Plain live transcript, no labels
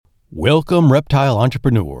Welcome, reptile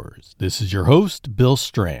entrepreneurs. This is your host, Bill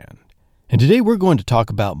Strand, and today we're going to talk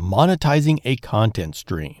about monetizing a content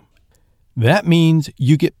stream. That means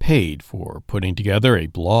you get paid for putting together a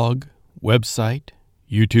blog, website,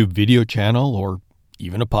 YouTube video channel, or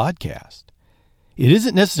even a podcast. It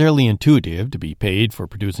isn't necessarily intuitive to be paid for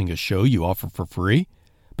producing a show you offer for free,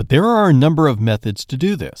 but there are a number of methods to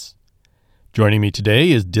do this. Joining me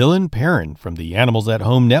today is Dylan Perrin from the Animals at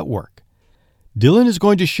Home Network. Dylan is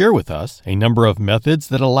going to share with us a number of methods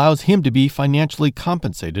that allows him to be financially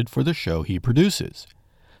compensated for the show he produces.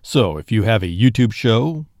 So if you have a YouTube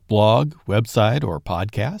show, blog, website, or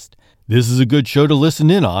podcast, this is a good show to listen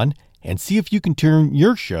in on and see if you can turn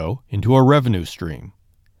your show into a revenue stream.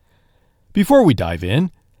 Before we dive in,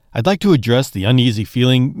 I'd like to address the uneasy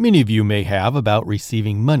feeling many of you may have about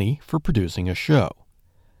receiving money for producing a show.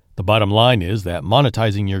 The bottom line is that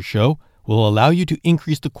monetizing your show will allow you to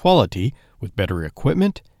increase the quality with better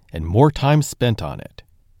equipment and more time spent on it.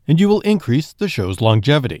 And you will increase the show's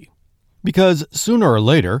longevity. Because sooner or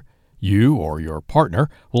later, you or your partner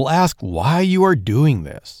will ask why you are doing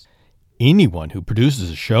this. Anyone who produces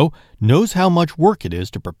a show knows how much work it is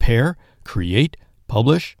to prepare, create,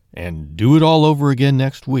 publish, and do it all over again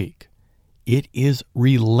next week. It is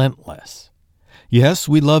relentless. Yes,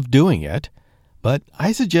 we love doing it, but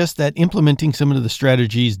I suggest that implementing some of the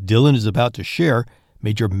strategies Dylan is about to share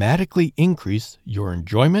may dramatically increase your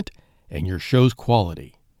enjoyment and your show's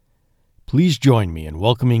quality. Please join me in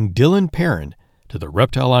welcoming Dylan Perrin to the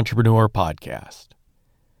Reptile Entrepreneur Podcast.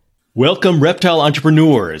 Welcome, reptile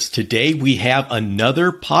entrepreneurs. Today we have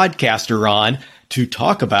another podcaster on to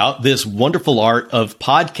talk about this wonderful art of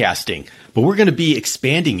podcasting, but we're going to be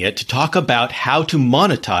expanding it to talk about how to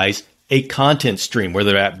monetize a content stream,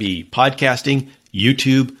 whether that be podcasting,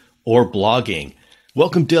 YouTube, or blogging.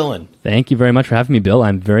 Welcome, Dylan. Thank you very much for having me, Bill.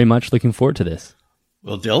 I'm very much looking forward to this.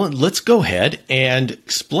 Well, Dylan, let's go ahead and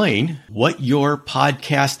explain what your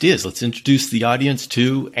podcast is. Let's introduce the audience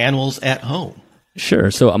to Animals at Home. Sure.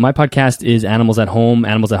 So my podcast is Animals at Home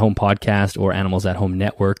Podcast, or Animals at Home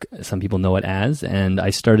Network. Some people know it as. And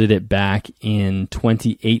I started it back in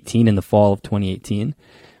 2018, in the fall of 2018.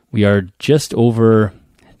 We are just over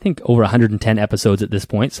 110 episodes at this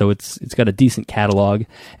point, so it's got a decent catalog,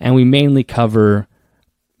 and we mainly cover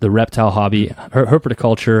the reptile hobby,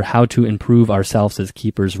 herpetoculture, how to improve ourselves as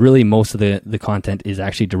keepers. Really, most of the content is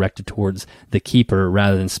actually directed towards the keeper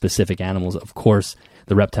rather than specific animals. Of course,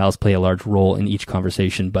 the reptiles play a large role in each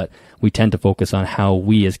conversation, but we tend to focus on how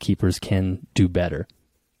we as keepers can do better.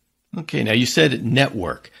 Okay, now you said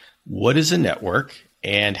network. What is a network,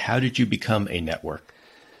 and how did you become a network?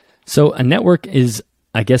 So a network is,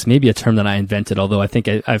 I guess, maybe a term that I invented, although I think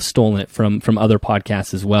I've stolen it from other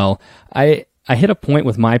podcasts as well. I hit a point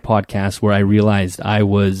with my podcast where I realized I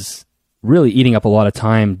was really eating up a lot of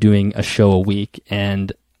time doing a show a week.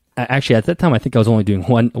 And actually, at that time, I think I was only doing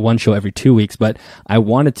one show every 2 weeks, but I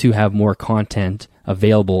wanted to have more content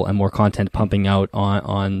available and more content pumping out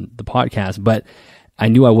on the podcast. But I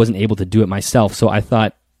knew I wasn't able to do it myself. So I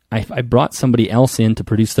thought, I brought somebody else in to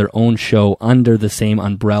produce their own show under the same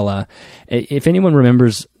umbrella. If anyone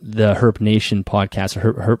remembers the Herp Nation podcast,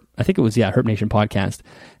 or I think it was, Herp Nation podcast,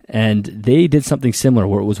 and they did something similar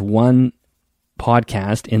where it was one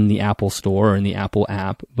podcast in the Apple Store or in the Apple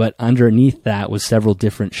app, but underneath that was several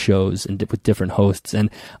different shows and with different hosts. And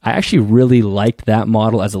I actually really liked that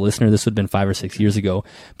model as a listener. This would have been 5 or 6 years ago,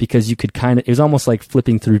 because you could it was almost like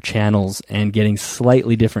flipping through channels and getting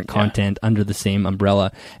slightly different content under the same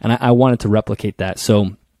umbrella. And I wanted to replicate that.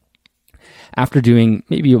 So after doing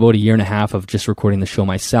maybe about a year and a half of just recording the show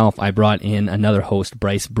myself, I brought in another host,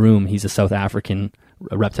 Bryce Broom. He's a South African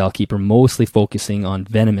reptile keeper, mostly focusing on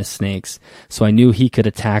venomous snakes. So I knew he could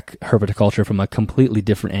attack herpetoculture from a completely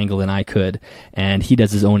different angle than I could. And he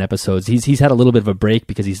does his own episodes. He's had a little bit of a break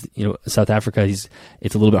because he's, South Africa,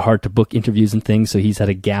 it's a little bit hard to book interviews and things. So he's had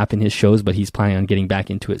a gap in his shows, but he's planning on getting back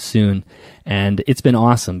into it soon. And it's been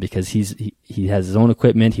awesome because he has his own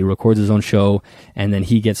equipment, he records his own show, and then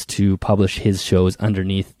he gets to publish his shows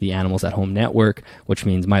underneath the Animals at Home Network, which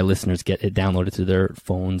means my listeners get it downloaded to their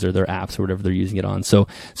phones or their apps or whatever they're using it on. So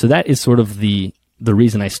that is sort of the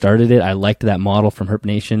reason I started it. I liked that model from Herp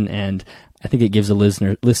Nation, and I think it gives the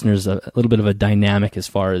listeners a little bit of a dynamic as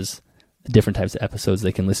far as the different types of episodes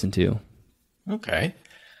they can listen to. Okay.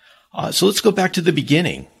 So let's go back to the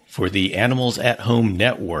beginning. For the Animals at Home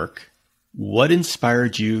Network, what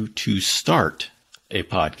inspired you to start a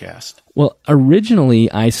podcast? Well, originally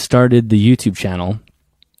I started the YouTube channel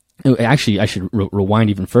Actually, I should rewind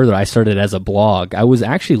even further. I started as a blog. I was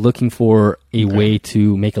actually looking for a way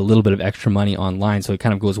to make a little bit of extra money online, so it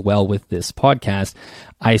kind of goes well with this podcast.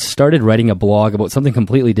 I started writing a blog about something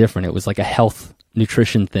completely different. It was like a health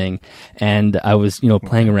nutrition thing, and I was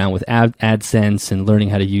playing around with AdSense and learning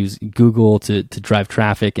how to use Google to drive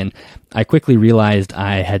traffic, and I quickly realized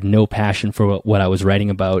I had no passion for what I was writing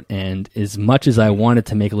about, and as much as I wanted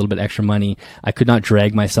to make a little bit extra money, I could not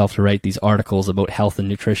drag myself to write these articles about health and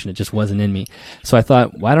nutrition. It just wasn't in me. So I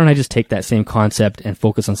thought, why don't I just take that same concept and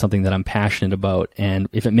focus on something that I'm passionate about, and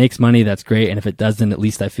if it makes money, that's great, and if it doesn't, at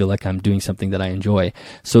least I feel like I'm doing something that I enjoy.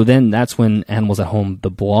 So then that's when Animals at Home,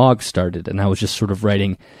 the blog, started, and I was just sort of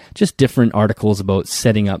writing just different articles about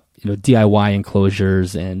setting up DIY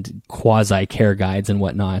enclosures and quasi care guides and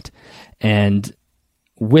whatnot. And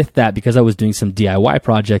with that, because I was doing some DIY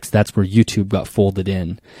projects, that's where YouTube got folded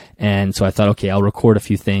in. And so I thought, okay, I'll record a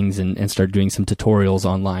few things and start doing some tutorials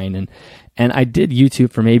online. And I did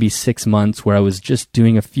YouTube for maybe 6 months, where I was just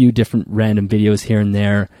doing a few different random videos here and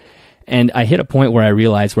there. And I hit a point where I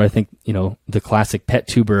realized, where I think, the classic pet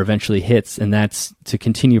tuber eventually hits, and that's to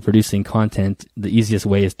continue producing content. The easiest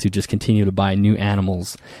way is to just continue to buy new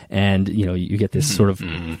animals. And, you get this sort of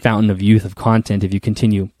fountain of youth of content if you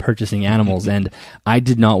continue purchasing animals. And I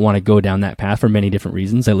did not want to go down that path for many different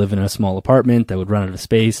reasons. I live in a small apartment that would run out of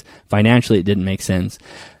space. Financially, it didn't make sense.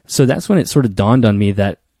 So that's when it sort of dawned on me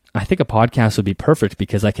that I think a podcast would be perfect,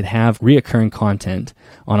 because I could have reoccurring content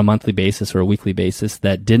on a monthly basis or a weekly basis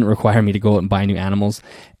that didn't require me to go out and buy new animals.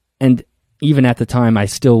 And even at the time, I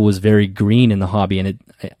still was very green in the hobby, and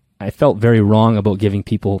I felt very wrong about giving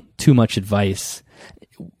people too much advice,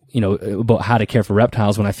 about how to care for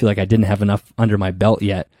reptiles, when I feel like I didn't have enough under my belt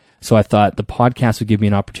yet. So I thought the podcast would give me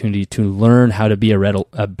an opportunity to learn how to be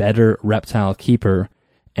a better reptile keeper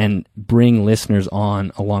and bring listeners on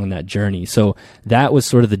along that journey. So that was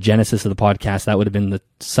sort of the genesis of the podcast. That would have been the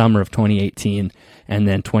summer of 2018. And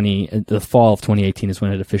then the fall of 2018 is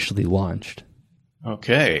when it officially launched.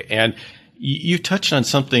 Okay. And you touched on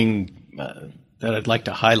something that I'd like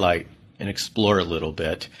to highlight and explore a little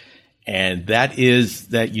bit. And that is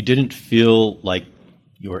that you didn't feel like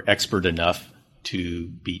you were expert enough to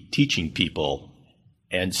be teaching people.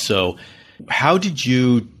 And so how did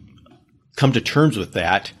you come to terms with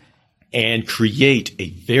that and create a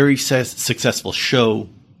very successful show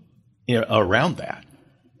around that?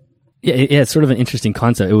 Yeah, it's sort of an interesting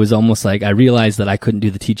concept. It was almost like I realized that I couldn't do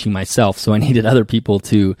the teaching myself, so I needed other people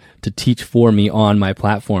to teach for me on my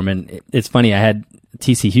platform. And it's funny, I had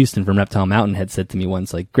TC Houston from Reptile Mountain had said to me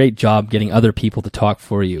once, like, great job getting other people to talk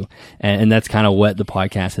for you. And that's kind of what the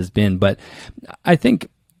podcast has been. But I think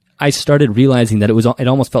I started realizing that it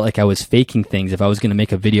almost felt like I was faking things if I was going to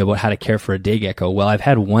make a video about how to care for a day gecko. Well, I've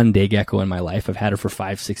had one day gecko in my life. I've had her for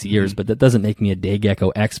 5-6 years, but that doesn't make me a day gecko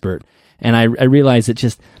expert. And I realized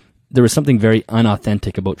that there was something very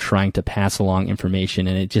unauthentic about trying to pass along information,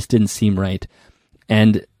 and it just didn't seem right.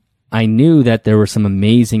 And I knew that there were some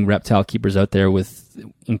amazing reptile keepers out there with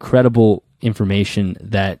incredible information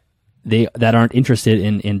that aren't interested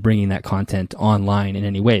in bringing that content online in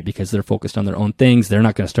any way, because they're focused on their own things. They're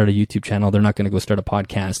not going to start a YouTube channel. They're not going to go start a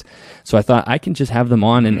podcast. So I thought I can just have them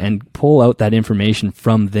on and pull out that information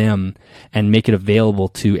from them and make it available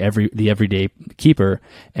to the everyday keeper.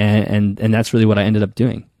 And that's really what I ended up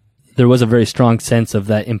doing. There was a very strong sense of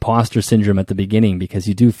that imposter syndrome at the beginning, because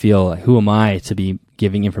you do feel, who am I to be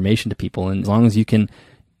giving information to people? And as long as you can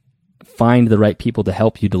find the right people to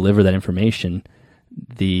help you deliver that information,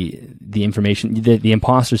 the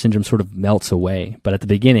imposter syndrome sort of melts away. But at the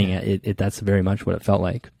beginning, that's very much what it felt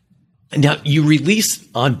like. Now, you release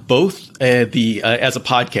on both as a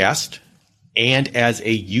podcast and as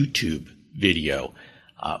a YouTube video.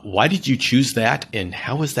 Why did you choose that, and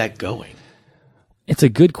how is that going? It's a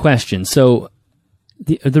good question. So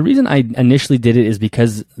the reason I initially did it is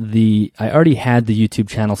because I already had the YouTube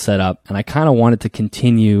channel set up, and I kind of wanted to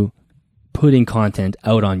continue putting content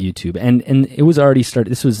out on YouTube. And it was already started.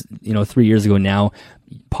 This was, 3 years ago now.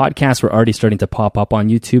 Podcasts were already starting to pop up on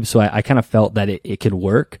YouTube. So I kind of felt that it could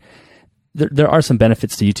work. There are some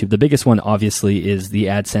benefits to YouTube. The biggest one, obviously, is the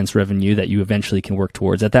AdSense revenue that you eventually can work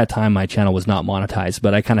towards. At that time, my channel was not monetized,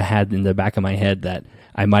 but I kind of had in the back of my head that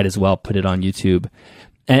I might as well put it on YouTube.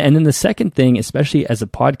 And then the second thing, especially as a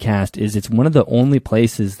podcast, is it's one of the only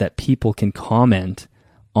places that people can comment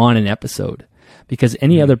on an episode. Because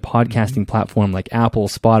any other podcasting platform like Apple,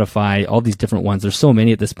 Spotify, all these different ones, there's so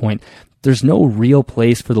many at this point, there's no real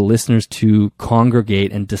place for the listeners to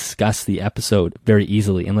congregate and discuss the episode very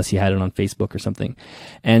easily, unless you had it on Facebook or something.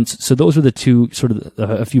 And so those are the two sort of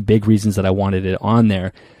a few big reasons that I wanted it on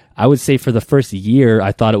there. I would say for the first year,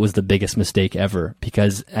 I thought it was the biggest mistake ever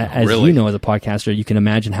because as you know, as a podcaster, you can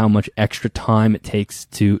imagine how much extra time it takes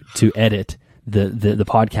to edit the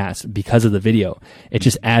podcast because of the video. It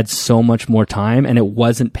just adds so much more time and it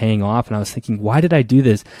wasn't paying off. And I was thinking, why did I do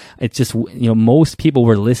this? It's just, most people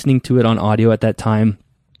were listening to it on audio at that time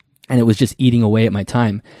and it was just eating away at my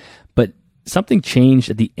time. But something changed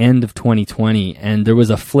at the end of 2020 and there was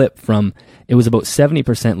a flip from, it was about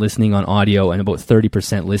 70% listening on audio and about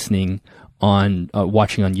 30% listening on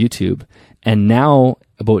watching on YouTube. And now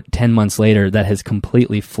about 10 months later, that has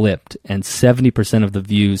completely flipped and 70% of the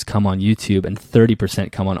views come on YouTube and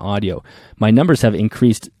 30% come on audio. My numbers have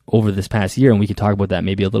increased over this past year and we can talk about that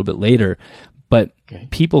maybe a little bit later. But the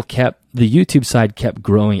YouTube side kept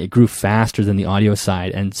growing. It grew faster than the audio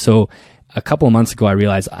side. And so a couple of months ago, I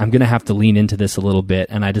realized I'm going to have to lean into this a little bit.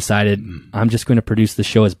 And I decided I'm just going to produce the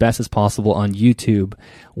show as best as possible on YouTube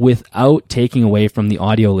without taking away from the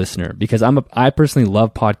audio listener. Because I personally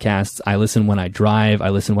love podcasts. I listen when I drive. I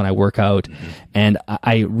listen when I work out. And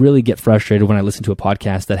I really get frustrated when I listen to a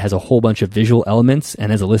podcast that has a whole bunch of visual elements.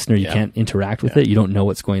 And as a listener, you can't interact with it. You don't know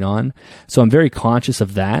what's going on. So I'm very conscious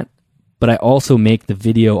of that. But I also make the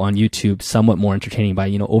video on YouTube somewhat more entertaining by,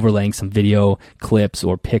 overlaying some video clips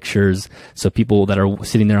or pictures. So people that are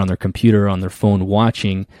sitting there on their computer, on their phone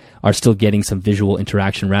watching are still getting some visual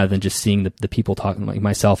interaction rather than just seeing the people talking, like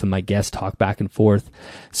myself and my guests talk back and forth.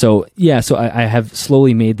 So I have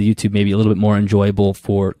slowly made the YouTube maybe a little bit more enjoyable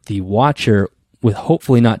for the watcher with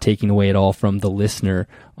hopefully not taking away at all from the listener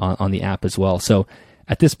on the app as well. So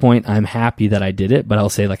at this point, I'm happy that I did it, but I'll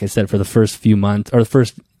say, like I said, for the first few months or the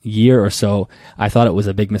first year or so, I thought it was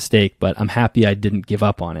a big mistake, but I'm happy I didn't give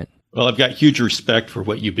up on it. Well, I've got huge respect for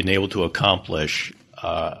what you've been able to accomplish.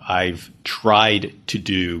 I've tried to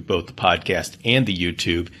do both the podcast and the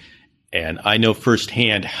YouTube, and I know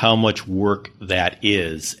firsthand how much work that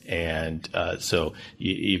is. And so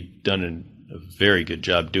you've done a very good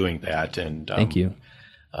job doing that. And thank you.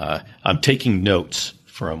 I'm taking notes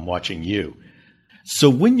from watching you. So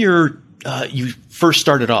when you first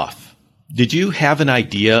started off, did you have an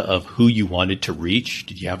idea of who you wanted to reach?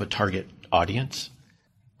 Did you have a target audience?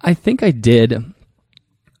 I think I did.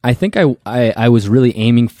 I think I was really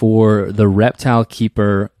aiming for the reptile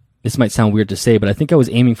keeper. This might sound weird to say, but I think I was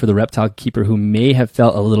aiming for the reptile keeper who may have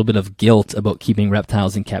felt a little bit of guilt about keeping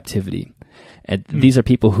reptiles in captivity. And these are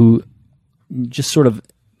people who just sort of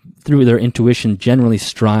through their intuition generally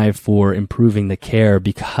strive for improving the care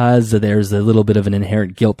because there's a little bit of an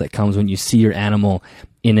inherent guilt that comes when you see your animal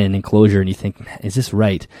in an enclosure and you think, is this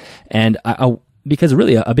right? And because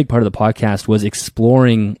really a big part of the podcast was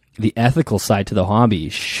exploring the ethical side to the hobby.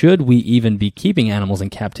 Should we even be keeping animals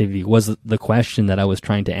in captivity was the question that I was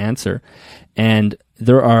trying to answer. And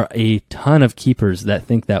there are a ton of keepers that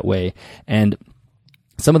think that way. And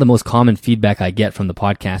some of the most common feedback I get from the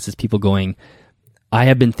podcast is people going, I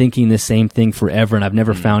have been thinking the same thing forever and I've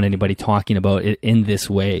never found anybody talking about it in this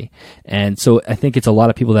way. And so I think it's a lot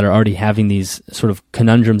of people that are already having these sort of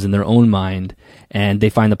conundrums in their own mind and they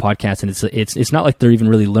find the podcast and it's not like they're even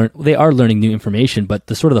really they are learning new information, but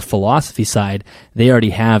the sort of the philosophy side they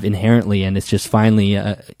already have inherently and it's just finally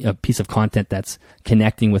a piece of content that's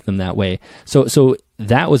connecting with them that way. So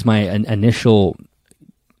that was my initial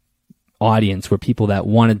audience were people that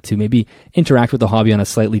wanted to maybe interact with the hobby on a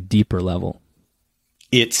slightly deeper level.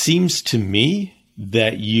 It seems to me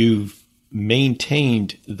that you've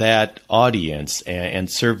maintained that audience and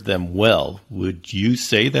served them well. Would you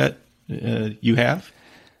say that you have?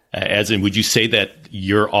 As in, would you say that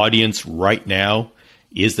your audience right now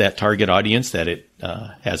is that target audience that it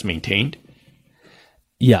has maintained?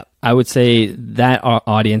 Yeah, I would say that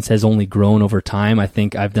audience has only grown over time. I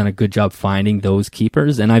think I've done a good job finding those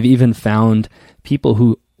keepers, and I've even found people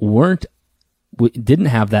who didn't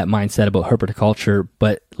have that mindset about herpetoculture,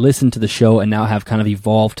 but listened to the show and now have kind of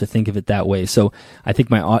evolved to think of it that way. So I think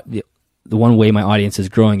the one way my audience is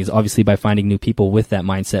growing is obviously by finding new people with that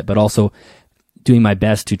mindset, but also doing my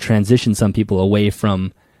best to transition some people away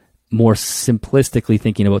from more simplistically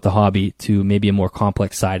thinking about the hobby to maybe a more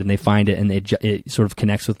complex side, and they find it and it sort of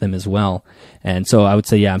connects with them as well. And so I would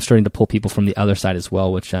say, I'm starting to pull people from the other side as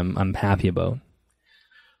well, which I'm happy about.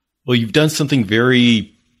 Well, you've done something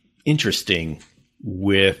very interesting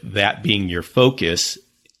with that being your focus,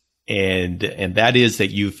 and that is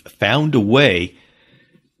that you've found a way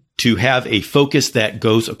to have a focus that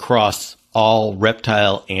goes across all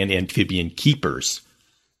reptile and amphibian keepers.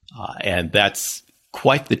 And that's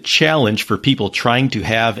quite the challenge for people trying to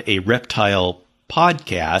have a reptile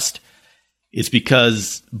podcast. It's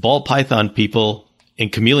because ball python people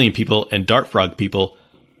and chameleon people and dart frog people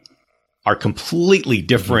are completely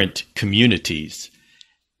different communities.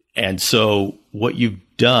 And so what you've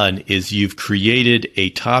done is you've created a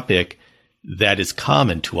topic that is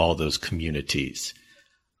common to all those communities.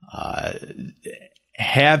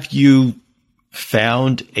 Have you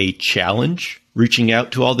found a challenge reaching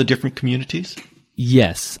out to all the different communities?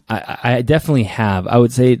 Yes, I definitely have. I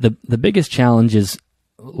would say the biggest challenge is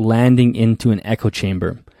landing into an echo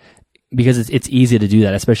chamber, because it's easy to do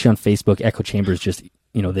that, especially on Facebook. Echo chambers just,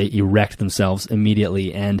 they erect themselves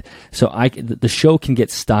immediately. And so the show can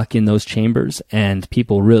get stuck in those chambers, and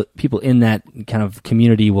people in that kind of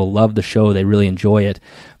community will love the show. They really enjoy it.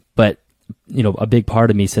 But a big part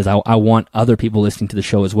of me says I want other people listening to the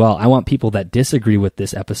show as well. I want people that disagree with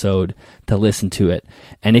this episode to listen to it.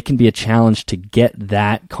 And it can be a challenge to get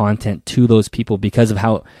that content to those people because of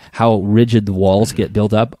how rigid the walls get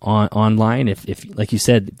built up online. If like you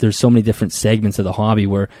said, there's so many different segments of the hobby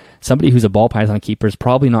where somebody who's a ball python keeper is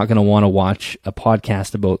probably not going to want to watch a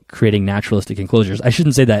podcast about creating naturalistic enclosures. I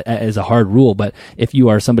shouldn't say that as a hard rule, but if you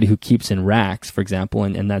are somebody who keeps in racks, for example,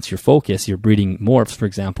 and that's your focus, you're breeding morphs, for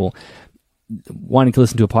example, wanting to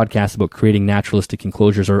listen to a podcast about creating naturalistic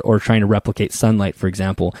enclosures or trying to replicate sunlight, for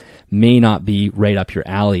example, may not be right up your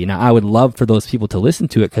alley. Now, I would love for those people to listen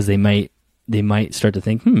to it because they might start to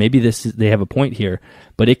think, maybe they have a point here,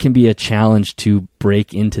 but it can be a challenge to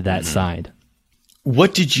break into that side.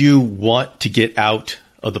 What did you want to get out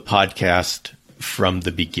of the podcast from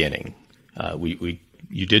the beginning?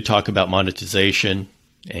 You did talk about monetization,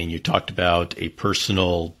 and you talked about a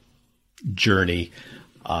personal journey.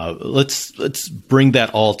 Let's bring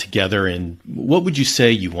that all together. And what would you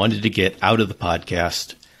say you wanted to get out of the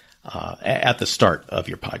podcast at the start of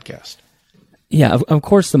your podcast? Yeah, of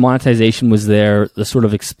course, the monetization was there. The sort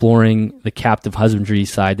of exploring the captive husbandry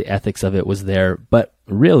side, the ethics of it was there. But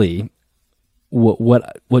really,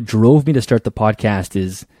 what drove me to start the podcast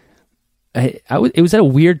is it was at a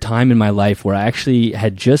weird time in my life where I actually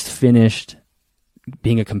had just finished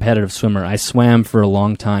being a competitive swimmer. I swam for a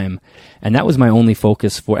long time, and that was my only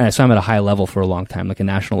focus and I swam at a high level for a long time, like a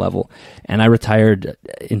national level. And I retired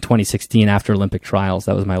in 2016 after Olympic trials.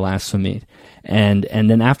 That was my last swim meet. And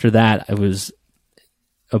then after that, I was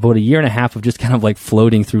about a year and a half of just kind of like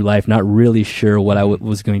floating through life, not really sure what I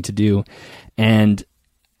was going to do. And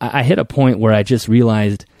I hit a point where I just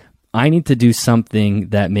realized I need to do something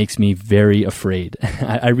that makes me very afraid.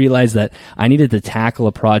 I realized that I needed to tackle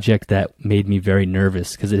a project that made me very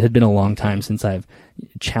nervous because it had been a long time since I've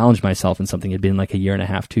challenged myself in something. It had been like a year and a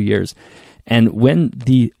half, 2 years. And when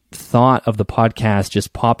the thought of the podcast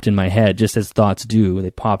just popped in my head, just as thoughts do, they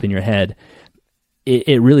pop in your head,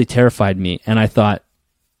 it really terrified me. And I thought,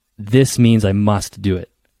 this means I must do it.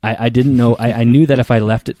 I didn't know. I knew that if I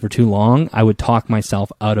left it for too long, I would talk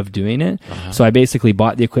myself out of doing it. Uh-huh. So I basically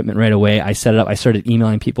bought the equipment right away. I set it up. I started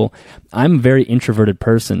emailing people. I'm a very introverted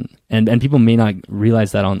person, and people may not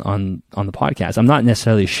realize that on the podcast. I'm not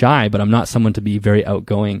necessarily shy, but I'm not someone to be very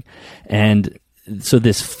outgoing. And so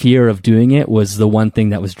this fear of doing it was the one thing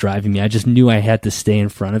that was driving me. I just knew I had to stay in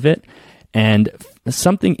front of it. And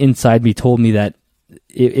something inside me told me that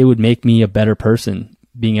it would make me a better person,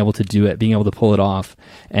 being able to do it, being able to pull it off.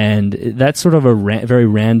 And that's sort of a very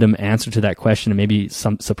random answer to that question, and maybe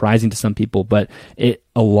some surprising to some people, but a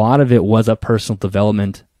lot of it was a personal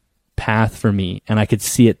development path for me, and I could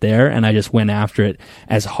see it there, and I just went after it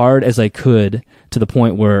as hard as I could to the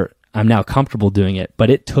point where I'm now comfortable doing it. But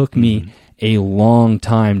it took me a long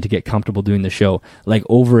time to get comfortable doing the show, like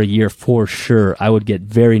over a year for sure. I would get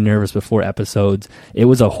very nervous before episodes. It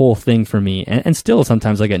was a whole thing for me, and still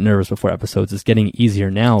sometimes I get nervous before episodes. It's getting easier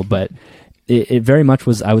now, but it very much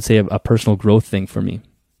was, I would say, a personal growth thing for me.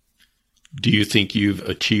 Do you think you've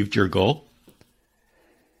achieved your goal?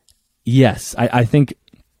 Yes, I think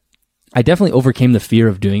I definitely overcame the fear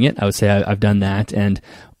of doing it. I would say I've done that,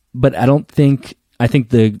 but I think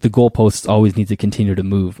the goalposts always need to continue to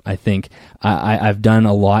move. I think I've done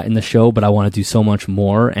a lot in the show, but I want to do so much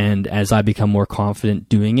more. And as I become more confident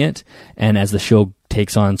doing it, and as the show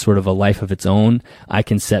takes on sort of a life of its own, I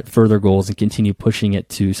can set further goals and continue pushing it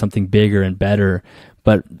to something bigger and better.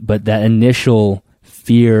 But that initial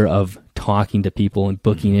fear of talking to people and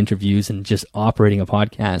booking interviews and just operating a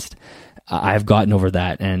podcast, I've gotten over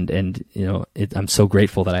that. And I'm so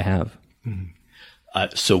grateful that I have. Mm-hmm.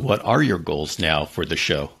 So what are your goals now for the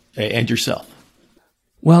show and yourself?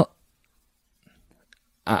 Well,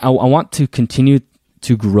 I want to continue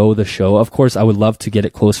to grow the show. Of course, I would love to get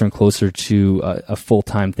it closer and closer to a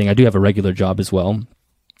full-time thing. I do have a regular job as well.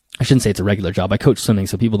 I shouldn't say it's a regular job. I coach swimming,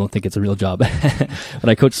 so people don't think it's a real job. But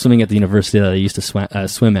I coach swimming at the university that I used to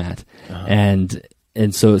swim at. Uh-huh.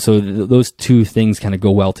 And so those two things kind of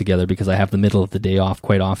go well together because I have the middle of the day off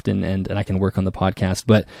quite often, and I can work on the podcast.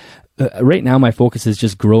 But right now my focus is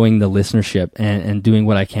just growing the listenership and doing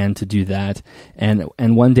what I can to do that. And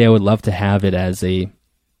one day I would love to have it as a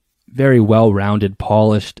very well-rounded,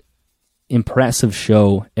 polished, impressive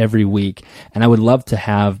show every week. And I would love to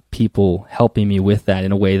have people helping me with that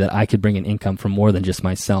in a way that I could bring in income from more than just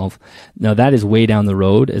myself. Now that is way down the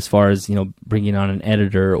road as far as, bringing on an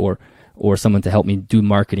editor or someone to help me do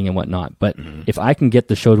marketing and whatnot. But if I can get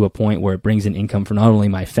the show to a point where it brings in income for not only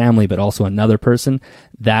my family, but also another person,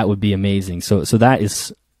 that would be amazing. So that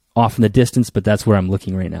is off in the distance, but that's where I'm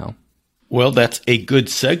looking right now. Well, that's a good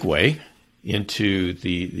segue into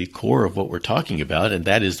the core of what we're talking about, and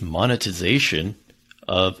that is monetization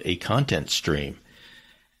of a content stream.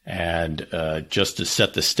 And just to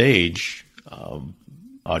set the stage,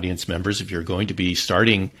 audience members, if you're going to be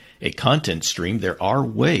starting a content stream, there are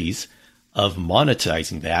ways of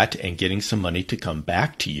monetizing that and getting some money to come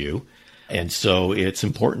back to you. And so it's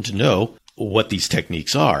important to know what these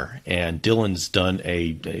techniques are. And Dylan's done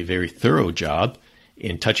a very thorough job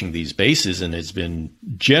in touching these bases and has been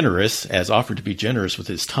generous, has offered to be generous with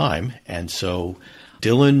his time. And so,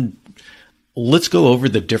 Dylan, let's go over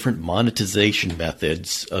the different monetization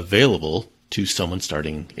methods available to someone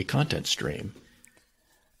starting a content stream.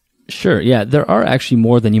 Sure. Yeah, there are actually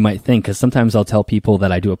more than you might think, because sometimes I'll tell people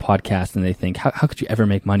that I do a podcast and they think, how could you ever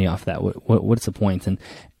make money off that? What's the point? And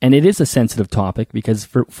it is a sensitive topic because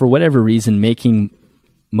for whatever reason, making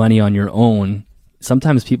money on your own,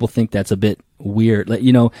 sometimes people think that's a bit weird. Like,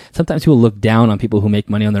 sometimes people look down on people who make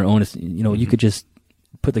money on their own. You could just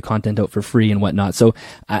put the content out for free and whatnot. So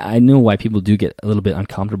I know why people do get a little bit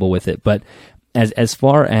uncomfortable with it. But as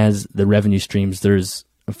far as the revenue streams, there's,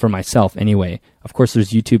 for myself anyway, of course,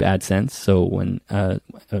 there's YouTube AdSense. So when a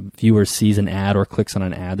viewer sees an ad or clicks on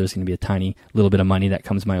an ad, there's going to be a tiny little bit of money that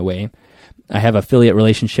comes my way. I have affiliate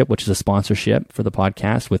relationship, which is a sponsorship for the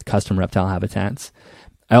podcast with Custom Reptile Habitats.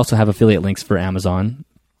 I also have affiliate links for Amazon.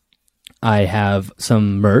 I have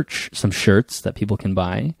some merch, some shirts that people can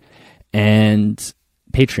buy, and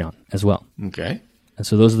Patreon as well. Okay. And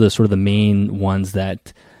so those are the sort of the main ones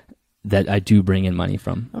that I do bring in money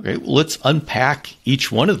from. Okay. Well, let's unpack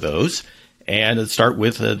each one of those, and let's start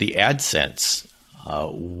with the AdSense.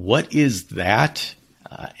 What is that,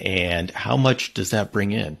 and how much does that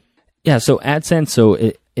bring in? Yeah. So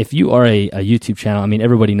AdSense. If you are a YouTube channel, I mean,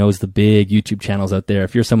 everybody knows the big YouTube channels out there.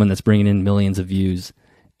 If you're someone that's bringing in millions of views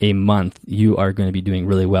a month, you are going to be doing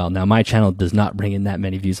really well. Now, my channel does not bring in that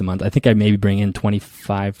many views a month. I think I maybe bring in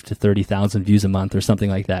 25 to 30,000 views a month or something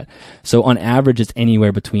like that. So on average, it's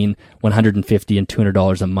anywhere between $150 and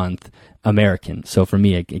 $200 a month American. So for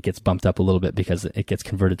me, it gets bumped up a little bit because it gets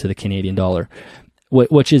converted to the Canadian dollar,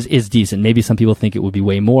 which is decent. Maybe some people think it would be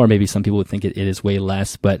way more. Maybe some people would think it is way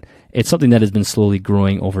less, but it's something that has been slowly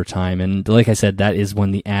growing over time. And like I said, that is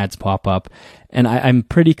when the ads pop up. And I'm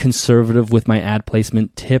pretty conservative with my ad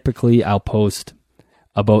placement. Typically, I'll post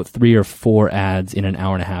about 3 or 4 ads in an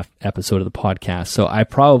hour and a half episode of the podcast. So I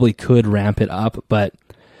probably could ramp it up, but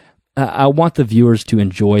I want the viewers to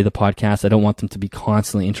enjoy the podcast. I don't want them to be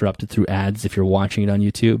constantly interrupted through ads if you're watching it on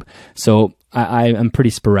YouTube. So I'm pretty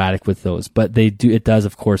sporadic with those, but it does,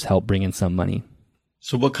 of course, help bring in some money.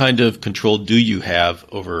 So what kind of control do you have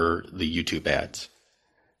over the YouTube ads?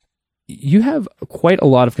 You have quite a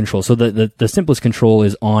lot of control. So the simplest control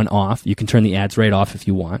is on off. You can turn the ads right off if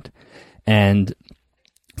you want. And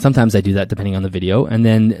sometimes I do that depending on the video. And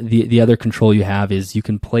then the other control you have is you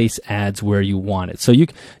can place ads where you want it. So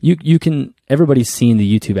you can, everybody's seen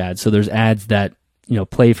the YouTube ads. So there's ads that,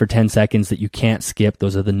 play for 10 seconds that you can't skip.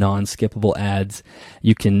 Those are the non-skippable ads.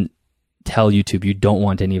 You can tell YouTube you don't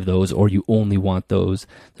want any of those, or you only want those.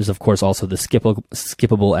 There's of course also the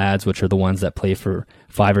skippable ads, which are the ones that play for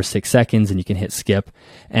 5 or 6 seconds and you can hit skip.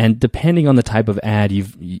 And depending on the type of ad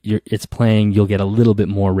it's playing, you'll get a little bit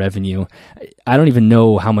more revenue. I don't even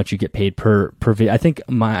know how much you get paid per video. I think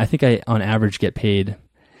I on average get paid,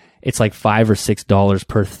 it's like $5 or $6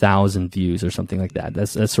 per 1,000 views or something like that.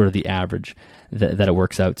 That's sort of the average that it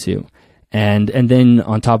works out to. And then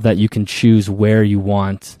on top of that, you can choose where you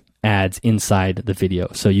want ads inside the video.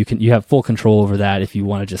 So you have full control over that. If you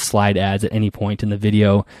want to just slide ads at any point in the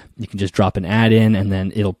video, you can just drop an ad in and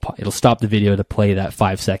then it'll stop the video to play that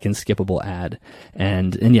 5-second skippable ad.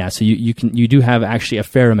 And yeah, so you do have actually a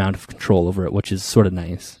fair amount of control over it, which is sort of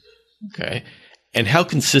nice. Okay. And how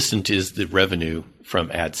consistent is the revenue from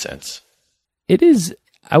AdSense? It is,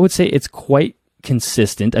 I would say it's quite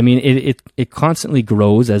consistent. I mean, it constantly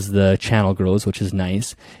grows as the channel grows, which is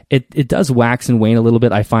nice. It does wax and wane a little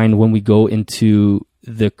bit. I find when we go into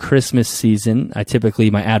the Christmas season,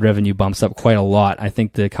 my ad revenue bumps up quite a lot. I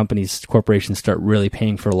think the corporations start really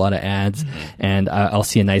paying for a lot of ads, and I'll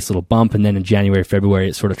see a nice little bump. And then in January, February,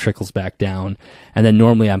 it sort of trickles back down. And then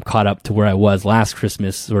normally I'm caught up to where I was last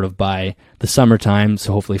Christmas, sort of by the summertime.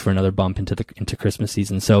 So hopefully for another bump into Christmas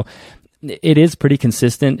season. So it is pretty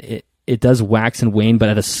consistent. It does wax and wane, but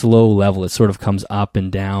at a slow level. It sort of comes up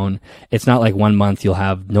and down. It's not like 1 month you'll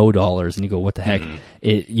have no dollars and you go, what the heck?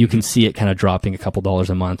 You can see it kind of dropping a couple dollars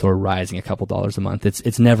a month or rising a couple dollars a month.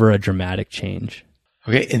 It's never a dramatic change.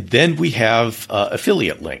 Okay, and then we have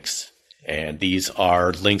affiliate links. And these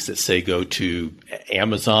are links that say go to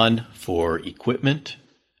Amazon for equipment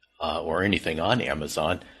or anything on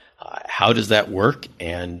Amazon. How does that work,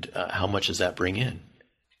 and how much does that bring in?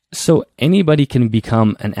 So anybody can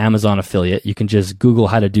become an Amazon affiliate. You can just Google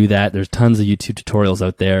how to do that. There's tons of YouTube tutorials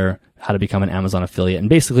out there, how to become an Amazon affiliate. And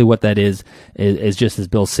basically what that is just as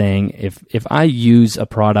Bill's saying, if I use a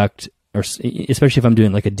product, or especially if I'm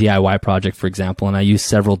doing like a DIY project, for example, and I use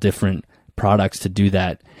several different products to do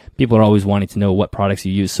that, people are always wanting to know what products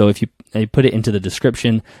you use. So if you put it into the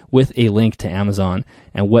description with a link to Amazon,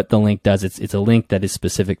 and what the link does, it's a link that is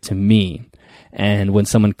specific to me. And when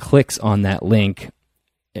someone clicks on that link,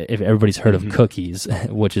 if everybody's heard of cookies,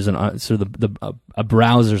 which is sort of a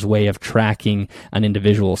browser's way of tracking an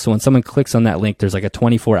individual. So when someone clicks on that link, there's like a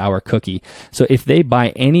 24-hour cookie. So if they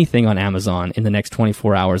buy anything on Amazon in the next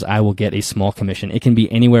 24 hours, I will get a small commission. It can be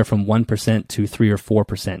anywhere from 1% to 3 or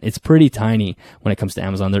 4%. It's pretty tiny when it comes to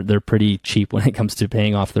Amazon. They're pretty cheap when it comes to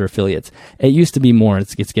paying off their affiliates. It used to be more.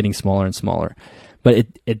 It's getting smaller and smaller. But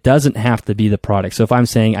it doesn't have to be the product. So if I'm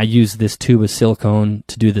saying I use this tube of silicone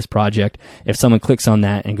to do this project, if someone clicks on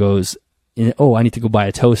that and goes, oh, I need to go buy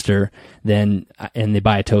a toaster, and they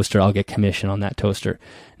buy a toaster, I'll get commission on that toaster.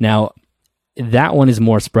 Now, that one is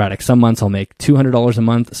more sporadic. Some months I'll make $200 a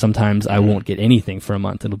month. Sometimes I won't get anything for a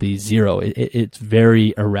month. It'll be zero. It's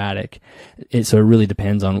very erratic. So it really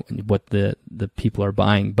depends on what the people are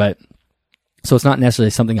buying. So it's not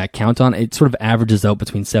necessarily something I count on. It sort of averages out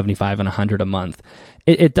between 75 and 100 a month.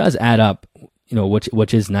 It does add up,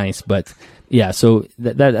 which is nice. But yeah, so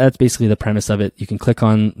that's basically the premise of it. You can click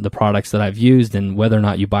on the products that I've used, and whether or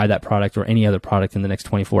not you buy that product or any other product in the next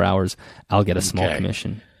 24 hours, I'll get a small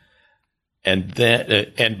commission. And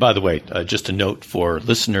then, and by the way, just a note for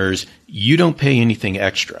listeners, you don't pay anything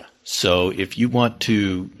extra. So if you want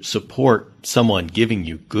to support someone giving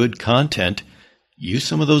you good content, use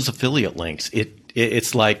some of those affiliate links.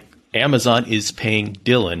 It's like Amazon is paying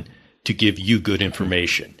Dylan to give you good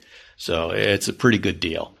information. So it's a pretty good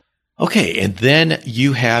deal. Okay, and then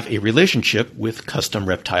you have a relationship with Custom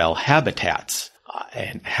Reptile Habitats.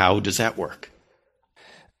 And how does that work?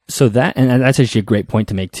 So and that's actually a great point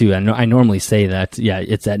to make too. I normally say that, yeah,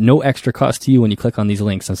 it's at no extra cost to you when you click on these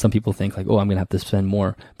links. And some people think like, oh, I'm going to have to spend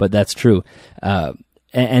more. But that's true.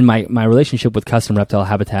 And my relationship with Custom Reptile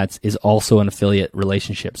Habitats is also an affiliate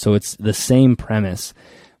relationship. So it's the same premise.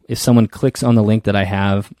 If someone clicks on the link that I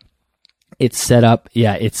have, it's set up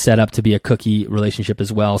to be a cookie relationship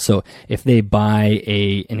as well. So if they buy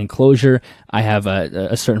an enclosure, I have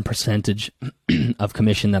a certain percentage of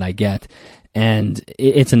commission that I get. And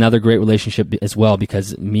it's another great relationship as well,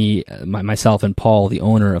 because myself and Paul, the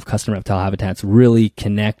owner of Custom Reptile Habitats, really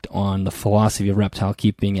connect on the philosophy of reptile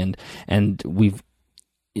keeping, and we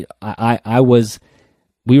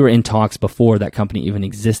were in talks before that company even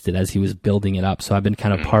existed as he was building it up. So I've been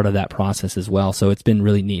kind of part of that process as well. So it's been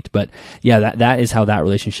really neat. But yeah, that is how that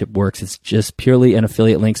relationship works. It's just purely an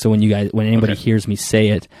affiliate link. So when anybody hears me say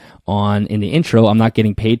it in the intro, I'm not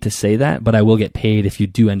getting paid to say that, but I will get paid if you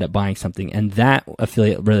do end up buying something. And that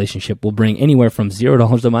affiliate relationship will bring anywhere from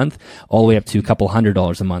 $0 a month all the way up to a couple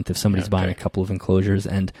 $100 a month if somebody's buying a couple of enclosures.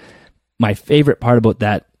 And my favorite part about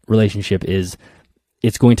that relationship is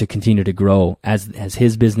it's going to continue to grow as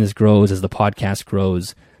his business grows, as the podcast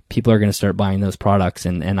grows. People are going to start buying those products,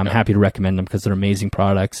 and I'm happy to recommend them because they're amazing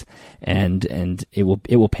products, and it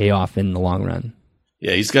will pay off in the long run.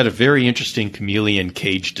 Yeah, he's got a very interesting chameleon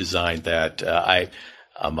cage design that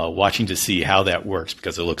I'm watching to see how that works,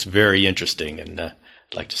 because it looks very interesting, and I'd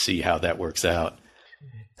like to see how that works out.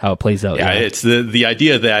 How it plays out. Yeah, it's the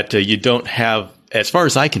idea that you don't have, as far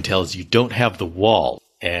as I can tell, is you don't have the wall,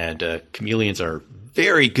 and chameleons are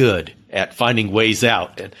very good at finding ways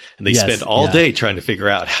out, and they spend all day trying to figure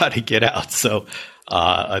out how to get out. So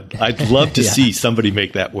I'd love to see somebody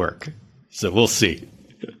make that work. So we'll see.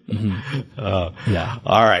 All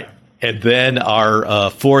right. And then our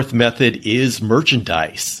fourth method is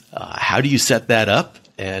merchandise. How do you set that up,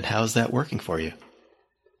 and how's that working for you?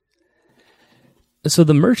 So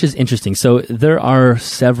the merch is interesting. So there are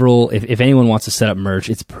several, if anyone wants to set up merch,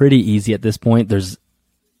 it's pretty easy at this point. There's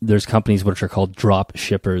there's companies which are called drop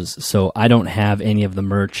shippers. So I don't have any of the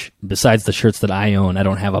merch besides the shirts that I own. I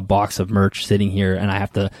don't have a box of merch sitting here and I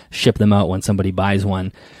have to ship them out when somebody buys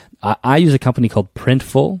one. I use a company called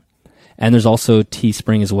Printful, and there's also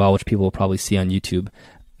Teespring as well, which people will probably see on YouTube.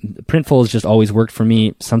 Printful has just always worked for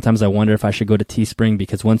me. Sometimes I wonder if I should go to Teespring,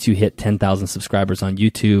 because once you hit 10,000 subscribers on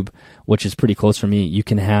YouTube, which is pretty close for me, you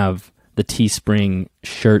can have the Teespring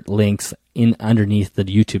shirt links in underneath the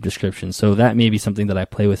YouTube description. So that may be something that I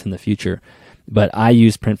play with in the future. But I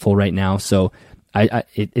use Printful right now, so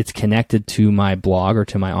it's connected to my blog or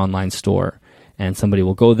to my online store, and somebody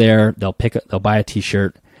will go there, they'll buy a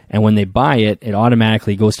t-shirt, and when they buy it, it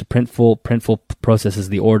automatically goes to Printful. Printful processes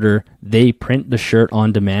the order. They print the shirt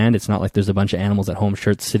on demand. It's not like there's a bunch of Animals at Home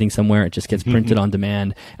shirts sitting somewhere. It just gets printed on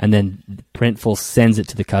demand, and then Printful sends it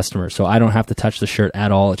to the customer. So I don't have to touch the shirt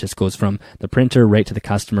at all. It just goes from the printer right to the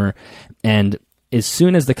customer. And as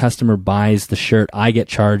soon as the customer buys the shirt, I get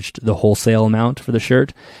charged the wholesale amount for the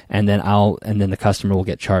shirt, and then the customer will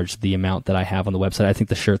get charged the amount that I have on the website. I think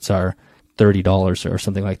the shirts are $30 or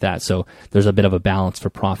something like that. So there's a bit of a balance for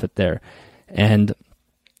profit there. And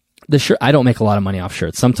the shirt, I don't make a lot of money off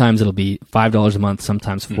shirts. Sometimes it'll be $5 a month,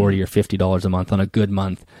 sometimes $40 or $50 a month on a good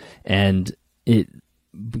month. And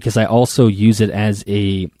because I also use it as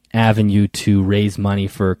a avenue to raise money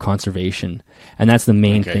for conservation. And that's the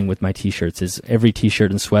main thing with my t-shirts is every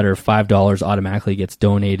t-shirt and sweater, $5 automatically gets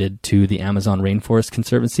donated to the Amazon Rainforest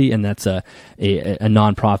Conservancy. And that's a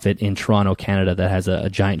nonprofit in Toronto, Canada, that has a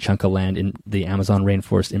giant chunk of land in the Amazon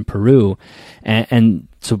rainforest in Peru. And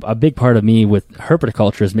so a big part of me with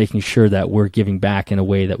herpetoculture is making sure that we're giving back in a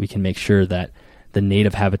way that we can make sure that the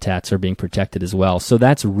native habitats are being protected as well. So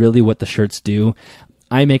that's really what the shirts do.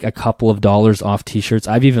 I make a couple of dollars off t-shirts.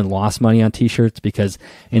 I've even lost money on t-shirts because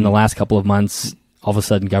in the last couple of months, all of a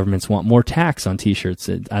sudden governments want more tax on t-shirts.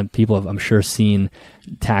 People have, I'm sure, seen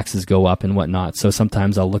taxes go up and whatnot. So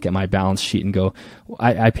sometimes I'll look at my balance sheet and go,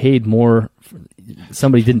 I paid more.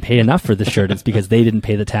 Somebody didn't pay enough for the shirt. It's because they didn't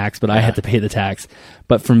pay the tax, but I had to pay the tax.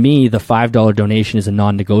 But for me, the $5 donation is a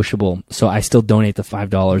non-negotiable. So I still donate the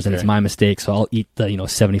 $5 and it's my mistake. So I'll eat the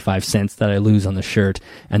 75 cents that I lose on the shirt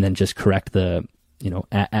and then just correct the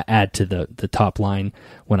add to the top line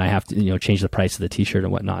when I have to, change the price of the t-shirt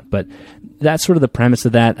and whatnot. But that's sort of the premise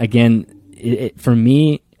of that. Again, for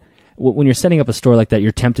me, when you're setting up a store like that,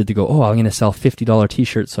 you're tempted to go, I'm going to sell $50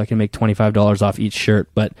 t-shirts so I can make $25 off each shirt.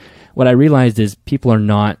 But what I realized is people are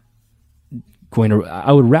not going to,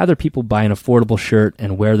 I would rather people buy an affordable shirt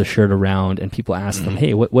and wear the shirt around and people ask them,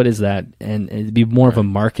 hey, what is that? And it'd be more of a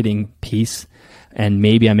marketing piece. And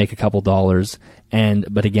maybe I make a couple dollars.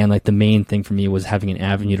 But again, like the main thing for me was having an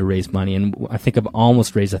avenue to raise money. And I think I've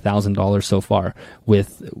almost raised $1,000 so far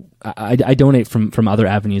I donate from other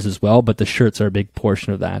avenues as well, but the shirts are a big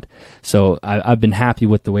portion of that. So I've been happy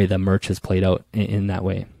with the way the merch has played out in that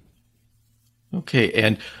way. Okay.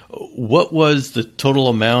 And what was the total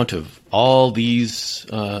amount of all these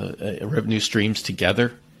revenue streams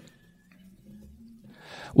together?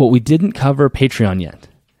 Well, we didn't cover Patreon yet.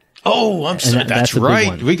 Oh, I'm sorry. That's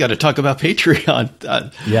right. We got to talk about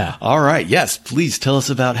Patreon. Yeah. All right. Yes. Please tell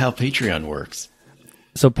us about how Patreon works.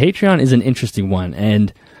 So Patreon is an interesting one.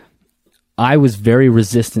 And I was very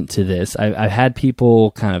resistant to this. I've had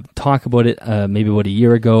people kind of talk about it maybe about a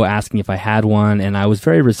year ago, asking if I had one. And I was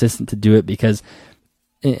very resistant to do it because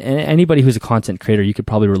anybody who's a content creator, you could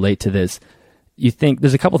probably relate to this. You think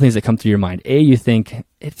there's a couple things that come through your mind. You think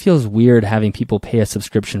it feels weird having people pay a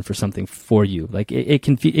subscription for something for you. Like it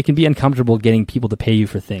can be uncomfortable getting people to pay you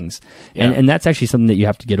for things. Yeah. And that's actually something that you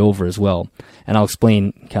have to get over as well. And I'll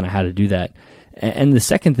explain kind of how to do that. And the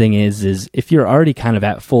second thing is if you're already kind of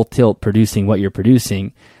at full tilt producing what you're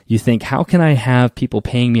producing, you think, how can I have people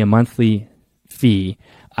paying me a monthly fee?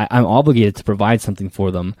 I'm obligated to provide something for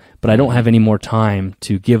them, but I don't have any more time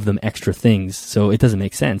to give them extra things. So it doesn't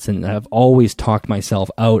make sense. And I've always talked myself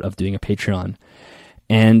out of doing a Patreon.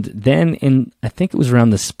 And then I think it was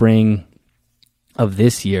around the spring of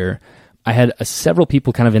this year, I had several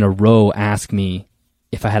people kind of in a row ask me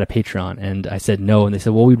if I had a Patreon. And I said no. And they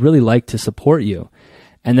said, well, we'd really like to support you.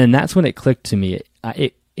 And then that's when it clicked to me.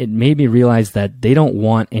 It made me realize that they don't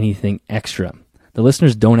want anything extra. The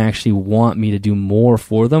listeners don't actually want me to do more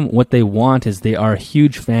for them. What they want is they are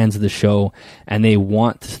huge fans of the show and they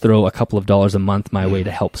want to throw a couple of dollars a month my way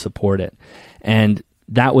to help support it. And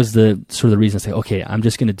that was the sort of the reason to say, okay, I'm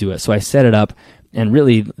just going to do it. So I set it up, and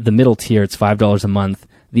really the middle tier, it's $5 a month.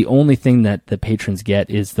 The only thing that the patrons get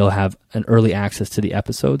is they'll have an early access to the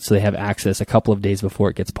episode. So they have access a couple of days before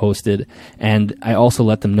it gets posted. And I also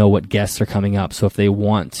let them know what guests are coming up. So if they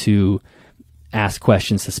want to ask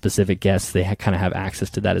questions to specific guests, they kind of have access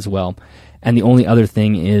to that as well. And the only other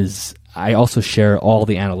thing is I also share all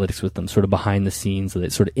the analytics with them, sort of behind the scenes,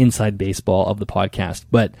 sort of inside baseball of the podcast.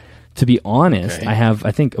 But to be honest, I have,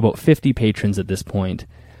 I think, about 50 patrons at this point.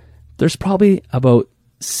 There's probably about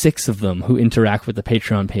 6 of them who interact with the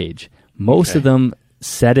Patreon page. Most of them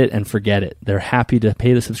set it and forget it. They're happy to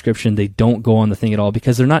pay the subscription. They don't go on the thing at all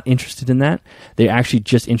because they're not interested in that. They're actually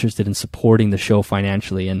just interested in supporting the show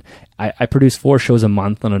financially. And I produce 4 shows a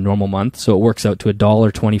month on a normal month, so it works out to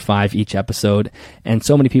 $1.25 each episode. And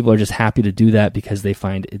so many people are just happy to do that because they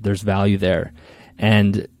find there's value there.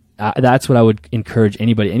 And that's what I would encourage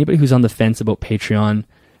anybody who's on the fence about Patreon.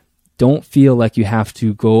 Don't feel like you have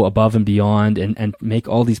to go above and beyond and make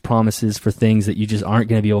all these promises for things that you just aren't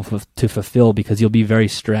going to be able to fulfill, because you'll be very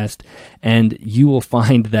stressed, and you will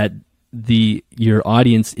find that your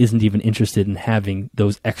audience isn't even interested in having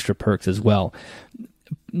those extra perks as well.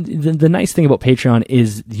 The nice thing about Patreon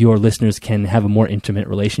is your listeners can have a more intimate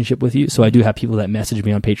relationship with you. So I do have people that message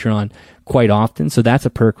me on Patreon quite often. So that's a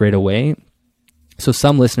perk right away. So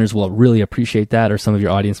some listeners will really appreciate that, or some of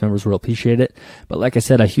your audience members will appreciate it. But like I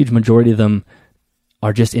said, a huge majority of them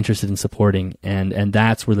are just interested in supporting, and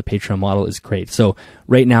that's where the Patreon model is great. So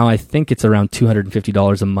right now, I think it's around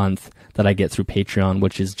 $250 a month that I get through Patreon,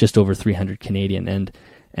 which is just over 300 Canadian.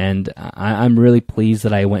 And I'm really pleased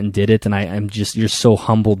that I went and did it. And you're so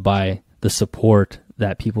humbled by the support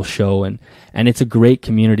that people show, and it's a great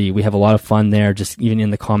community. We have a lot of fun there, just even in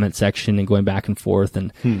the comment section and going back and forth.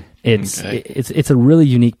 And it's a really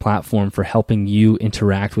unique platform for helping you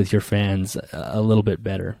interact with your fans a little bit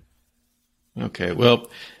better. Okay. Well,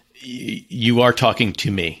 you are talking to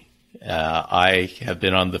me. I have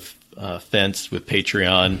been on the fence with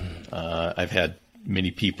Patreon. I've had many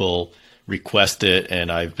people request it,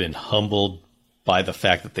 and I've been humbled by the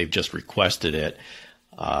fact that they've just requested it.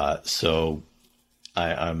 So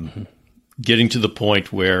I'm getting to the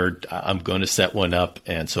point where I'm going to set one up.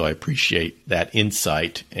 And so I appreciate that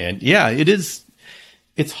insight. And yeah,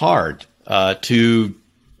 it's hard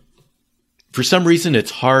for some reason,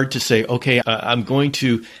 it's hard to say, okay, I'm going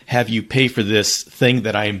to have you pay for this thing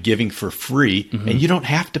that I am giving for free. And you don't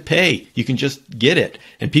have to pay. You can just get it.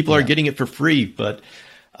 And people are getting it for free. But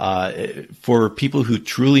for people who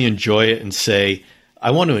truly enjoy it and say,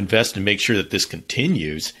 I want to invest and make sure that this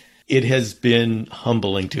continues, it has been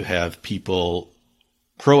humbling to have people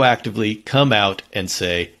proactively come out and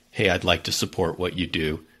say, hey, I'd like to support what you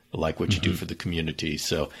do. I like what you do for the community.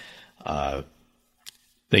 So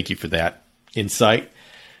thank you for that insight.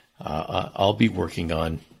 I'll be working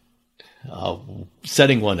on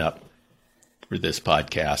setting one up for this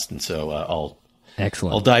podcast. And so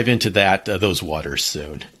Excellent. I'll dive into those waters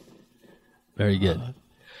soon. Very good.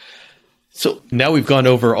 So now we've gone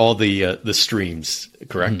over all the streams,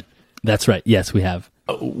 correct? That's right. Yes, we have.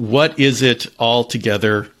 What is it all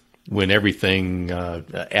together when everything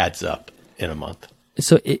adds up in a month?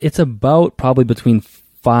 So it's about probably between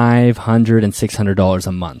 $500 and $600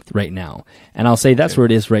 a month right now. And I'll say that's where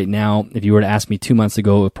it is right now. If you were to ask me 2 months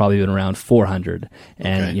ago, it would probably been around $400.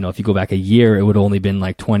 And, if you go back a year, it would have only been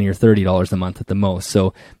like $20 or $30 a month at the most.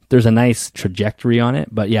 So there's a nice trajectory on it.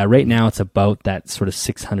 But yeah, right now it's about that sort of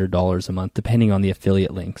 $600 a month, depending on the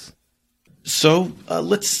affiliate links. So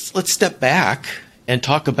let's step back and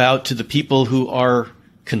talk about, to the people who are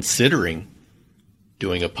considering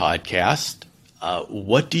doing a podcast,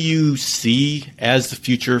 what do you see as the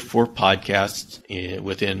future for podcasts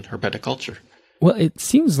within herpetoculture? Well, it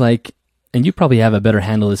seems like, and you probably have a better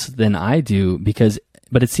handle on this than I do,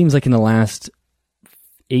 but it seems like in the last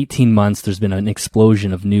 18 months, there's been an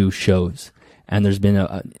explosion of new shows. And there's been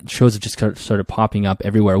shows that just started popping up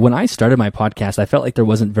everywhere. When I started my podcast, I felt like there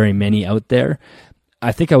wasn't very many out there.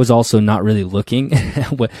 I think I was also not really looking,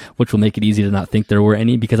 which will make it easy to not think there were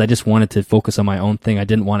any, because I just wanted to focus on my own thing. I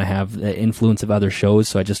didn't want to have the influence of other shows,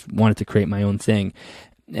 so I just wanted to create my own thing.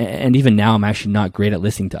 And even now, I'm actually not great at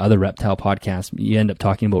listening to other reptile podcasts. You end up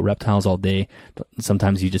talking about reptiles all day.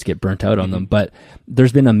 Sometimes you just get burnt out on them. But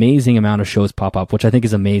there's been an amazing amount of shows pop up, which I think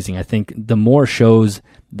is amazing. I think the more shows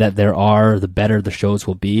that there are, the better the shows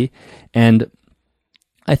will be. And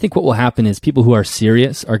I think what will happen is people who are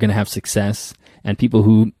serious are going to have success, and people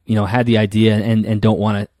who, had the idea and don't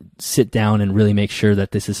want to sit down and really make sure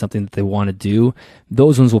that this is something that they want to do,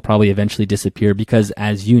 those ones will probably eventually disappear, because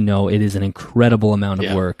as you know, it is an incredible amount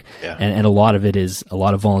of work. Yeah. And a lot of it is a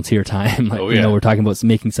lot of volunteer time. We're talking about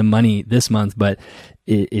making some money this month, but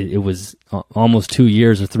it was almost 2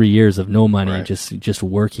 years or 3 years of no money, just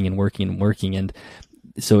working and working and working. And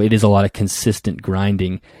so it is a lot of consistent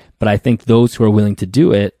grinding. But I think those who are willing to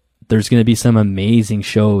do it, there's going to be some amazing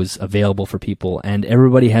shows available for people, and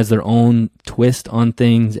everybody has their own twist on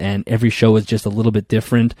things, and every show is just a little bit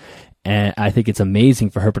different. And I think it's amazing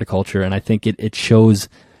for herpetoculture, and I think it shows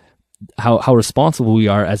how responsible we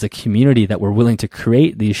are as a community, that we're willing to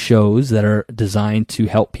create these shows that are designed to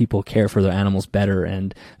help people care for their animals better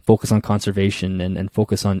and focus on conservation and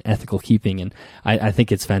focus on ethical keeping. And I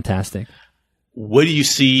think it's fantastic. What do you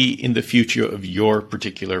see in the future of your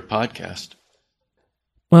particular podcast?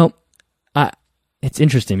 Well, it's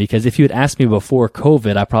interesting, because if you had asked me before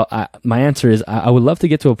COVID, my answer is I would love to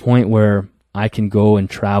get to a point where I can go and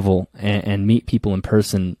travel and meet people in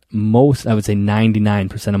person. I would say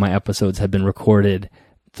 99% of my episodes have been recorded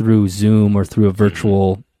through Zoom or through a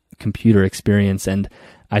virtual computer experience. And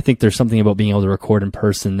I think there's something about being able to record in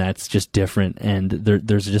person that's just different. And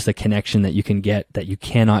there's just a connection that you can get that you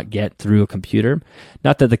cannot get through a computer.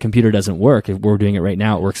 Not that the computer doesn't work. If we're doing it right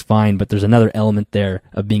now, it works fine, but there's another element there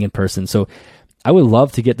of being in person. So I would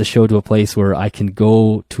love to get the show to a place where I can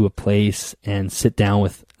go to a place and sit down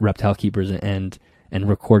with reptile keepers and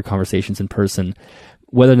record conversations in person.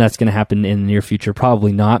 Whether that's going to happen in the near future,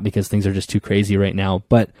 probably not, because things are just too crazy right now.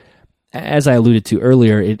 But as I alluded to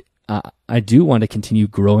earlier, I do want to continue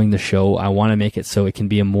growing the show. I want to make it so it can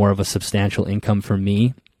be more of a substantial income for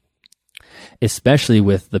me, especially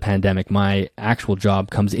with the pandemic. My actual job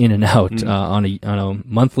comes in and out on a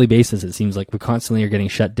monthly basis. It seems like we constantly are getting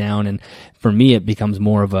shut down, and for me, it becomes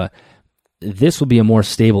more of this will be a more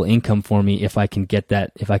stable income for me if I can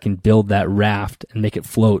build that raft and make it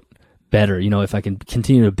float better. If I can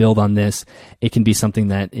continue to build on this, it can be something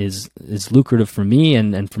that is lucrative for me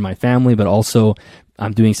and for my family, but also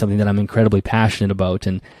I'm doing something that I'm incredibly passionate about.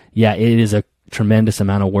 And yeah, it is a tremendous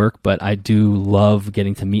amount of work, but I do love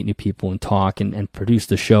getting to meet new people and talk and produce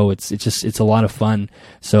the show. It's a lot of fun.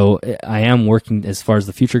 So I am working, as far as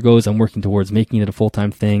the future goes, I'm working towards making it a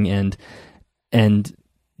full-time thing and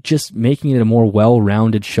just making it a more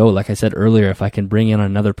well-rounded show. Like I said earlier, if I can bring in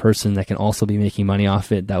another person that can also be making money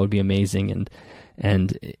off it, that would be amazing.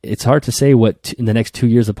 And it's hard to say what in the next 2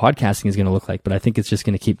 years of podcasting is going to look like, but I think it's just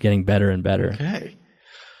going to keep getting better and better. Okay.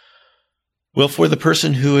 Well, for the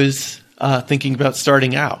person who is thinking about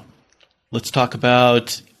starting out, let's talk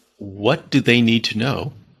about what do they need to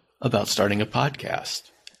know about starting a podcast?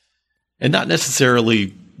 And not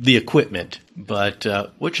necessarily the equipment, but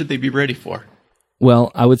what should they be ready for?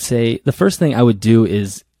 Well, I would say the first thing I would do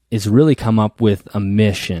is really come up with a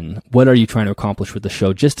mission. What are you trying to accomplish with the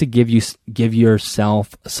show? Just to give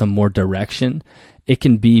yourself some more direction. It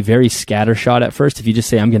can be very scattershot at first. If you just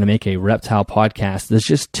say, I'm going to make a reptile podcast, there's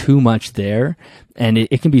just too much there. And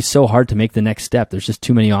it can be so hard to make the next step. There's just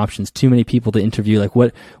too many options, too many people to interview.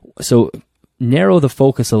 So narrow the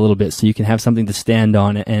focus a little bit so you can have something to stand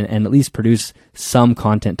on and at least produce some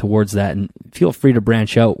content towards that. And feel free to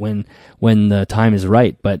branch out when the time is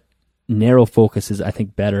right. But narrow focus is, I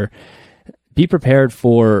think, better. Be prepared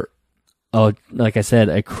for, like I said,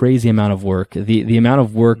 a crazy amount of work. The amount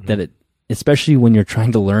of work that especially when you're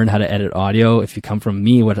trying to learn how to edit audio. If you come from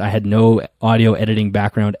me, I had no audio editing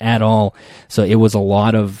background at all. So it was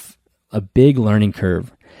a big learning curve.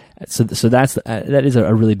 So that is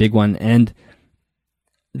a really big one. And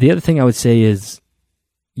the other thing I would say is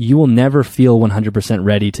you will never feel 100%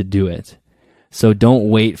 ready to do it. So don't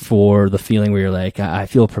wait for the feeling where you're like, I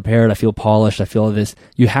feel prepared, I feel polished, I feel this.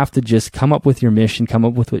 You have to just come up with your mission, come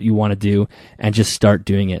up with what you want to do, and just start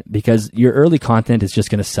doing it. Because your early content is just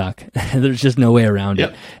going to suck. There's just no way around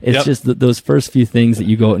it. It's just those first few things that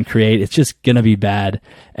you go out and create, it's just going to be bad.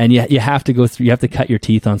 And you have to go through, you have to cut your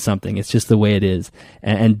teeth on something. It's just the way it is.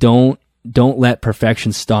 And don't let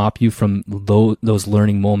perfection stop you from those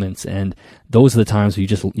learning moments. And those are the times where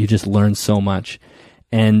you just learn so much.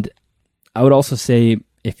 And I would also say,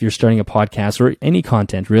 if you're starting a podcast or any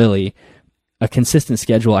content really, a consistent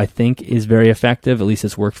schedule, I think, is very effective. At least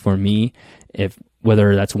it's worked for me.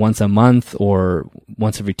 Whether that's once a month or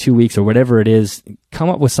once every 2 weeks or whatever it is, come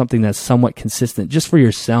up with something that's somewhat consistent just for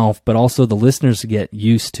yourself, but also the listeners to get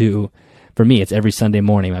used to. For me, it's every Sunday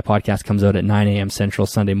morning. My podcast comes out at 9 a.m. Central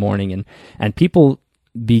Sunday morning, and people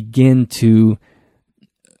begin to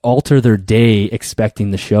alter their day expecting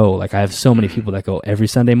the show. Like, I have so many people that go, every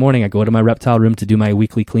Sunday morning I go to my reptile room to do my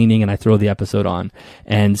weekly cleaning and I throw the episode on.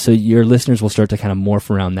 And so your listeners will start to kind of morph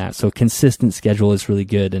around that. So consistent schedule is really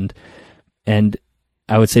good. And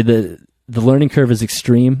I would say the learning curve is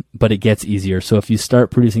extreme, but it gets easier. So if you start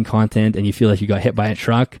producing content and you feel like you got hit by a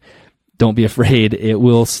truck, don't be afraid. It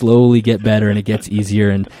will slowly get better and it gets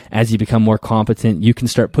easier. And as you become more competent, you can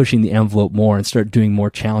start pushing the envelope more and start doing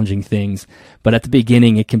more challenging things. But at the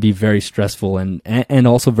beginning, it can be very stressful and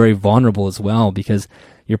also very vulnerable as well, because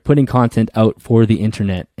you're putting content out for the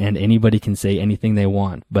internet and anybody can say anything they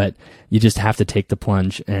want, but you just have to take the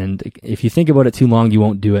plunge. And if you think about it too long, you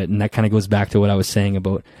won't do it. And that kind of goes back to what I was saying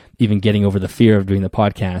about even getting over the fear of doing the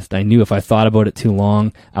podcast. I knew if I thought about it too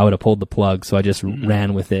long, I would have pulled the plug. So I just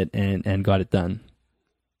ran with it and got it done.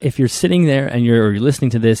 If you're sitting there and you're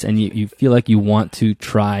listening to this and you feel like you want to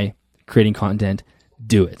try creating content,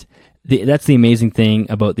 do it. That's the amazing thing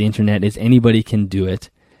about the internet, is anybody can do it.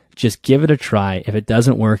 Just give it a try. If it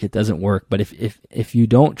doesn't work, it doesn't work. But if you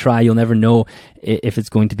don't try, you'll never know if it's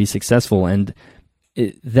going to be successful. And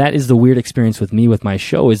that is the weird experience with me with my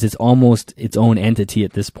show, is it's almost its own entity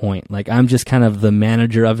at this point. Like, I'm just kind of the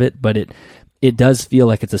manager of it, but it does feel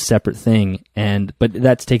like it's a separate thing. But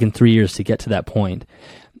that's taken 3 years to get to that point.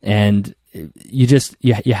 And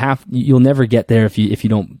you'll never get there if you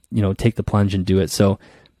don't, take the plunge and do it. So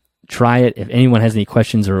try it. If anyone has any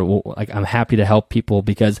questions, I'm happy to help people,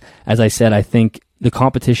 because as I said, I think the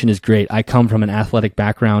competition is great. I come from an athletic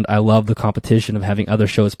background. I love the competition of having other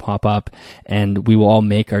shows pop up, and we will all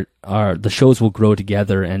make the shows will grow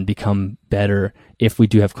together and become better if we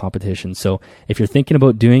do have competition. So if you're thinking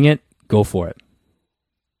about doing it, go for it.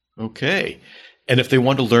 Okay. And if they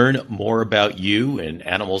want to learn more about you and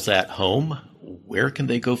Animals at Home, where can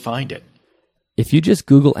they go find it? If you just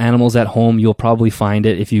Google Animals at Home, you'll probably find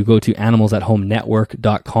it. If you go to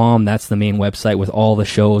animalsathomenetwork.com, that's the main website with all the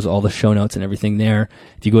shows, all the show notes and everything there.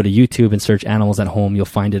 If you go to YouTube and search Animals at Home, you'll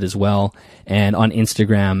find it as well. And on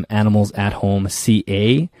Instagram, Animals at Home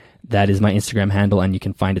CA, that is my Instagram handle, and you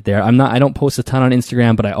can find it there. I don't post a ton on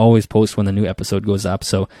Instagram, but I always post when the new episode goes up.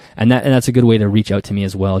 So, and that's a good way to reach out to me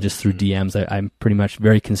as well, just through DMs. I'm pretty much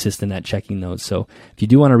very consistent at checking those. So if you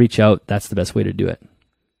do want to reach out, that's the best way to do it.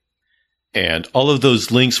 And all of those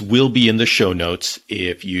links will be in the show notes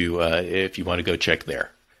if you want to go check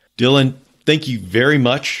there. Dylan, thank you very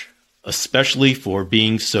much, especially for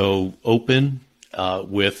being so open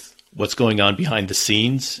with what's going on behind the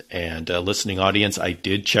scenes. And listening audience, I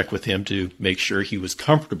did check with him to make sure he was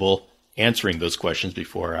comfortable answering those questions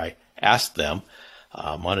before I asked them.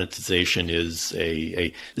 Monetization is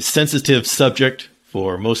a sensitive subject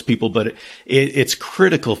for most people, but it's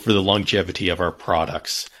critical for the longevity of our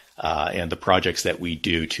products. And the projects that we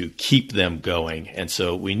do to keep them going. And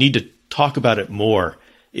so we need to talk about it more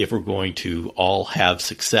if we're going to all have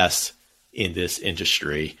success in this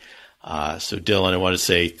industry. So Dylan, I want to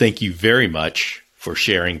say thank you very much for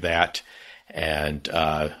sharing that. And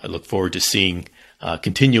I look forward to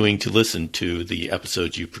continuing to listen to the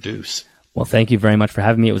episodes you produce. Well, thank you very much for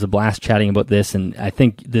having me. It was a blast chatting about this. And I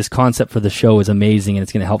think this concept for the show is amazing, and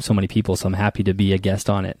it's going to help so many people. So I'm happy to be a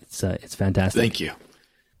guest on it. It's fantastic. Thank you.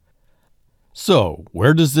 So,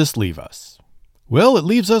 where does this leave us? Well, it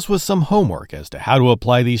leaves us with some homework as to how to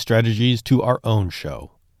apply these strategies to our own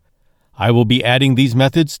show. I will be adding these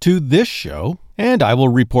methods to this show, and I will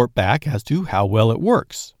report back as to how well it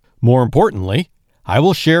works. More importantly, I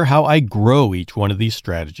will share how I grow each one of these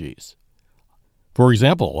strategies. For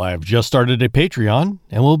example, I've just started a Patreon,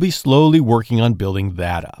 and will be slowly working on building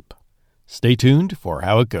that up. Stay tuned for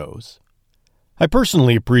how it goes. I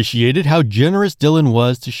personally appreciated how generous Dylan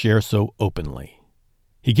was to share so openly.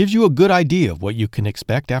 He gives you a good idea of what you can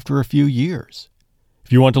expect after a few years.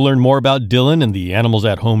 If you want to learn more about Dylan and the Animals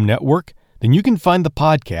at Home network, then you can find the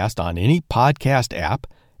podcast on any podcast app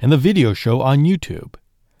and the video show on YouTube.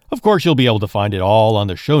 Of course, you'll be able to find it all on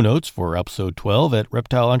the show notes for episode 12 at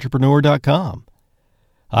reptileentrepreneur.com.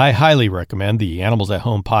 I highly recommend the Animals at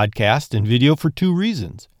Home podcast and video for 2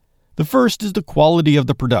 reasons. The first is the quality of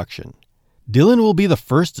the production. Dylan will be the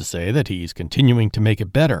first to say that he's continuing to make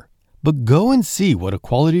it better, but go and see what a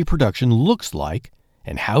quality production looks like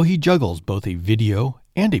and how he juggles both a video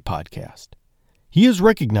and a podcast. He has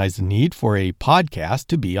recognized the need for a podcast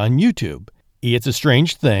to be on YouTube. It's a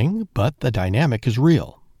strange thing, but the dynamic is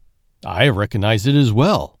real. I recognize it as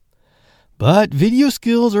well. But video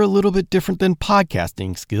skills are a little bit different than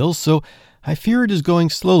podcasting skills, so I fear it is going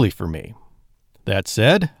slowly for me. That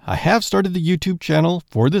said, I have started the YouTube channel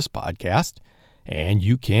for this podcast, and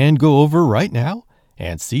you can go over right now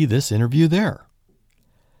and see this interview there.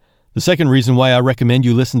 The second reason why I recommend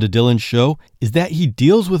you listen to Dylan's show is that he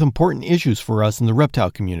deals with important issues for us in the reptile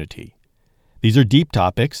community. These are deep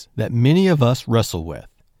topics that many of us wrestle with.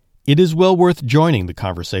 It is well worth joining the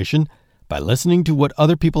conversation by listening to what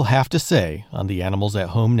other people have to say on the Animals at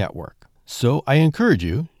Home network. So I encourage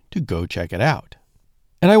you to go check it out.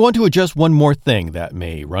 And I want to adjust one more thing that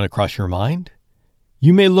may run across your mind.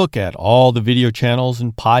 You may look at all the video channels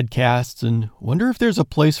and podcasts and wonder if there's a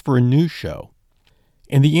place for a news show.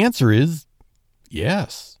 And the answer is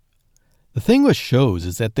yes. The thing with shows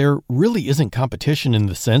is that there really isn't competition in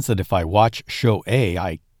the sense that if I watch show A,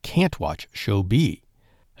 I can't watch show B.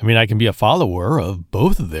 I mean, I can be a follower of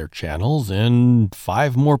both of their channels and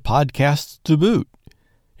 5 more podcasts to boot.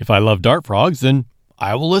 If I love Dart Frogs, then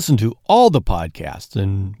I will listen to all the podcasts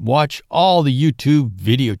and watch all the YouTube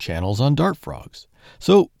video channels on Dart Frogs.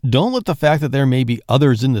 So don't let the fact that there may be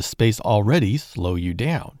others in this space already slow you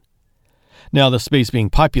down. Now, the space being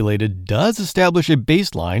populated does establish a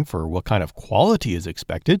baseline for what kind of quality is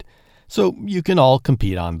expected, so you can all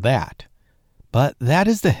compete on that. But that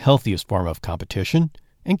is the healthiest form of competition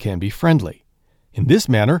and can be friendly. In this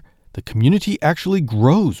manner, the community actually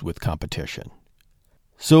grows with competition.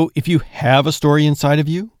 So if you have a story inside of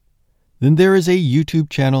you, then there is a YouTube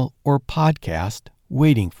channel or podcast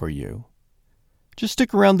waiting for you. Just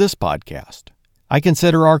stick around this podcast. I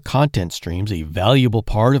consider our content streams a valuable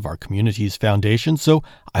part of our community's foundation, so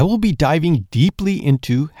I will be diving deeply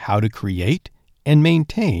into how to create and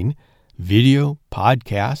maintain video,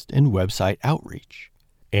 podcast, and website outreach.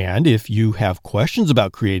 And if you have questions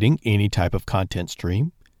about creating any type of content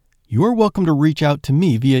stream, you are welcome to reach out to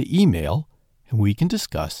me via email and we can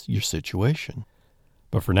discuss your situation.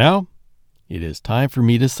 But for now, it is time for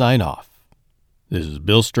me to sign off. This is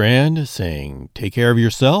Bill Strand saying take care of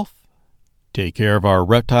yourself, take care of our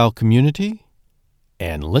reptile community,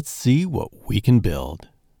 and let's see what we can build.